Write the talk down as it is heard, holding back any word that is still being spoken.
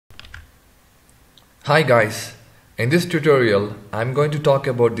Hi guys, in this tutorial I'm going to talk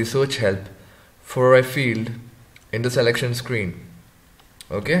about the search help for a field in the selection screen.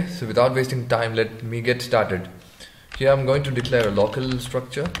 Okay, so without wasting time, let me get started. Here I'm going to declare a local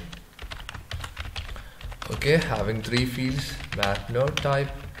structure. Okay, having three fields: matno type,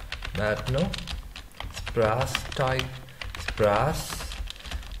 matno, sparse type, sparse,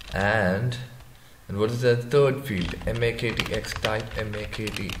 and what is the third field? maktx type,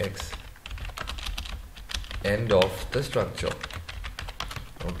 maktx, end of the structure.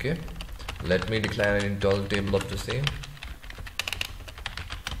 Okay, let me declare an internal table of the same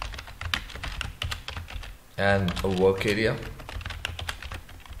and a work area.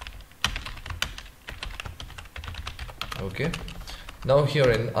 Okay, now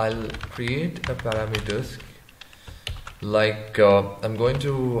herein I'll create a parameters like I'm going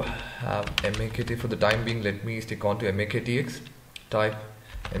to have makt. For the time being, let me stick on to maktx type,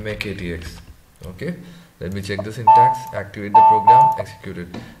 maktx. Okay, let me check the syntax, activate the program, execute it.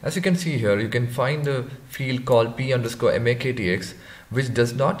 As you can see here, you can find a field called p_maktx which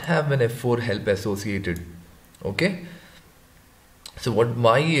does not have an F4 help associated. Okay, so what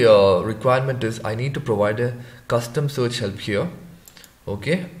my requirement is, I need to provide a custom search help here,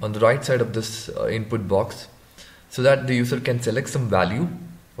 okay, on the right side of this input box, so that the user can select some value,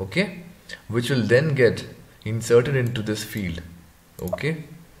 okay, which will then get inserted into this field. Okay,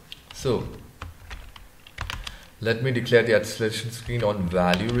 so let me declare the selection screen on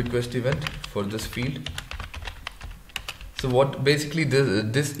value request event for this field. So what basically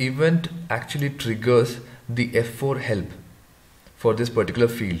this event actually triggers the F4 help for this particular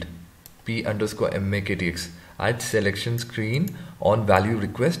field, p_maktx at selection screen on value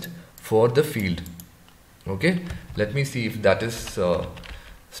request for the field. Okay, let me see if that is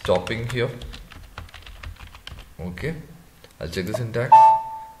stopping here. Okay, I'll check the syntax.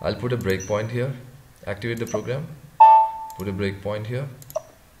 I'll put a breakpoint here, activate the program, put a breakpoint here.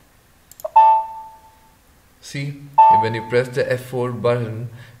 See, when you press the F4 button,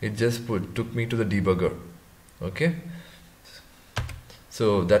 it just took me to the debugger. Okay,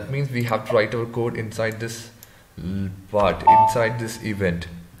 so that means we have to write our code inside this part, inside this event.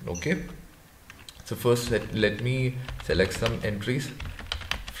 Okay, so first let me select some entries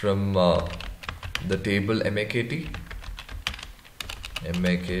from the table maktx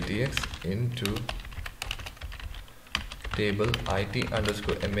into table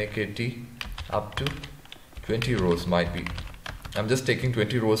it_makt up to 20 rows might be. I'm just taking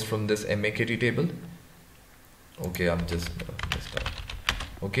 20 rows from this makt table. Okay, I'm just messed up.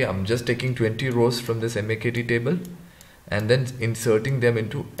 Okay, I'm just taking 20 rows from this makt table and then inserting them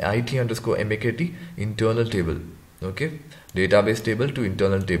into it_makt internal table. Okay, database table to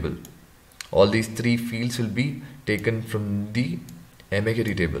internal table. All these three fields will be taken from the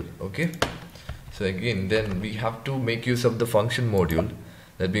makt table. Okay, so again, then we have to make use of the function module.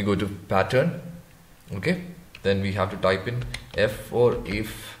 Let me go to pattern. Okay, then we have to type in f4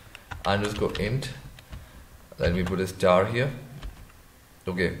 if_int. Let me put a star here.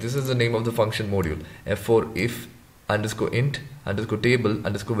 Okay, this is the name of the function module, f4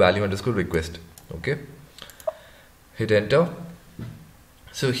 if_int_table_value_request. Okay, hit enter.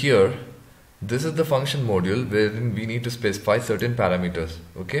 So here, this is the function module wherein we need to specify certain parameters.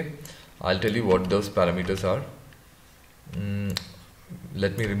 Okay, I'll tell you what those parameters are.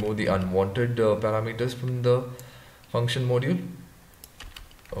 Let me remove the unwanted parameters from the function module.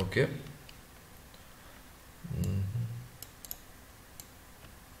 Okay.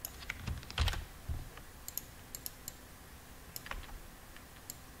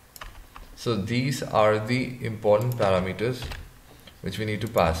 So these are the important parameters which we need to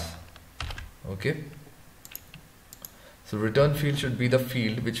pass. Okay, so return field should be the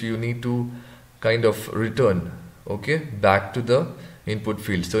field which you need to kind of return, okay, back to the input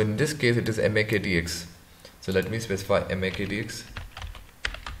field. So in this case it is maktx, so let me specify maktx.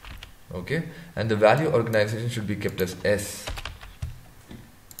 Okay, and the value organization should be kept as S.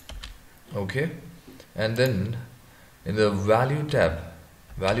 Okay, and then in the value tab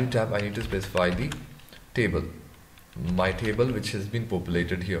I need to specify the table, my table which has been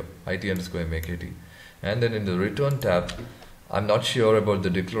populated here, it_makt. And then in the return tab, I'm not sure about the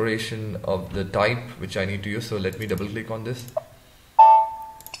declaration of the type which I need to use, so let me double click on this.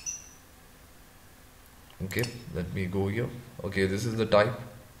 Okay, let me go here. Okay, this is the type,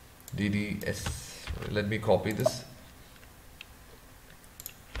 DDS. Let me copy this.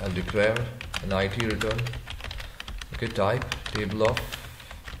 I'll declare an IT return. Okay, type table of,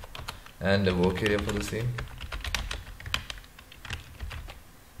 and a work area for the same.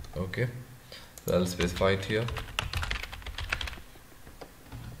 Okay, so I'll specify it here.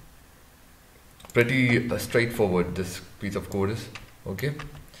 pretty straightforward, this piece of code is. Okay,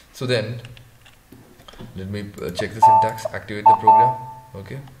 so then let me check the syntax, activate the program.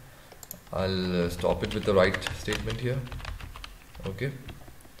 Okay, I'll stop it with the right statement here. Okay,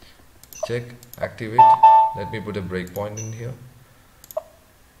 check, activate. Let me put a breakpoint in here.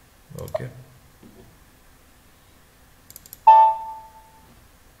 Okay,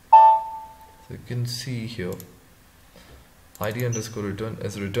 so you can see here id underscore return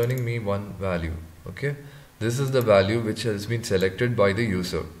is returning me one value. Okay, this is the value which has been selected by the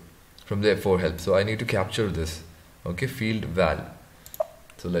user from the F4 help, so I need to capture this. Okay, field val.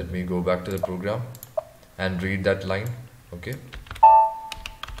 So let me go back to the program and read that line. Okay,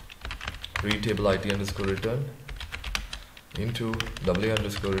 read table id underscore return into w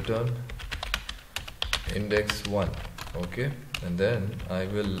underscore return index 1. Okay, and then I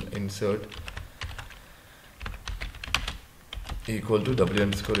will insert equal to w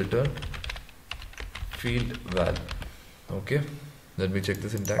underscore return field val. Okay, let me check the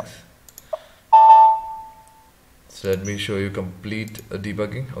syntax. So let me show you complete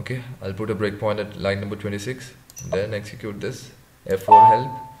debugging. Okay, I'll put a breakpoint at line number 26, then execute this F4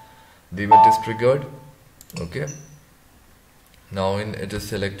 help. The event is triggered. Okay, now it is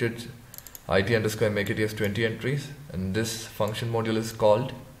selected it underscore make it has 20 entries, and this function module is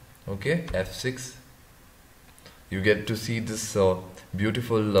called, okay, F6. You get to see this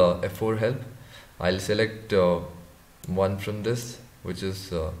beautiful F4 help. I'll select one from this, which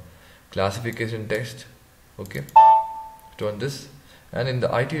is classification text. Okay, turn this, and in the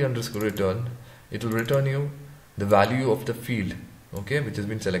it underscore return, it will return you the value of the field, okay, which has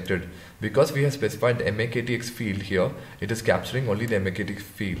been selected. Because we have specified the maktx field here, it is capturing only the maktx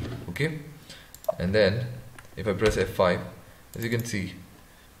field. Okay, and then if I press F5, as you can see,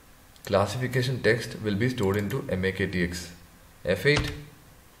 classification text will be stored into maktx. F8,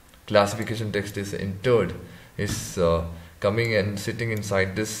 classification text is entered, is coming and sitting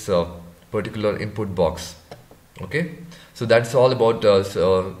inside this particular input box. Okay, so that's all about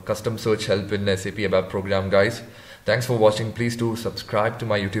custom search help in SAP ABAP program, guys. Thanks for watching. Please do subscribe to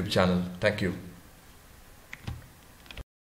my YouTube channel. Thank you.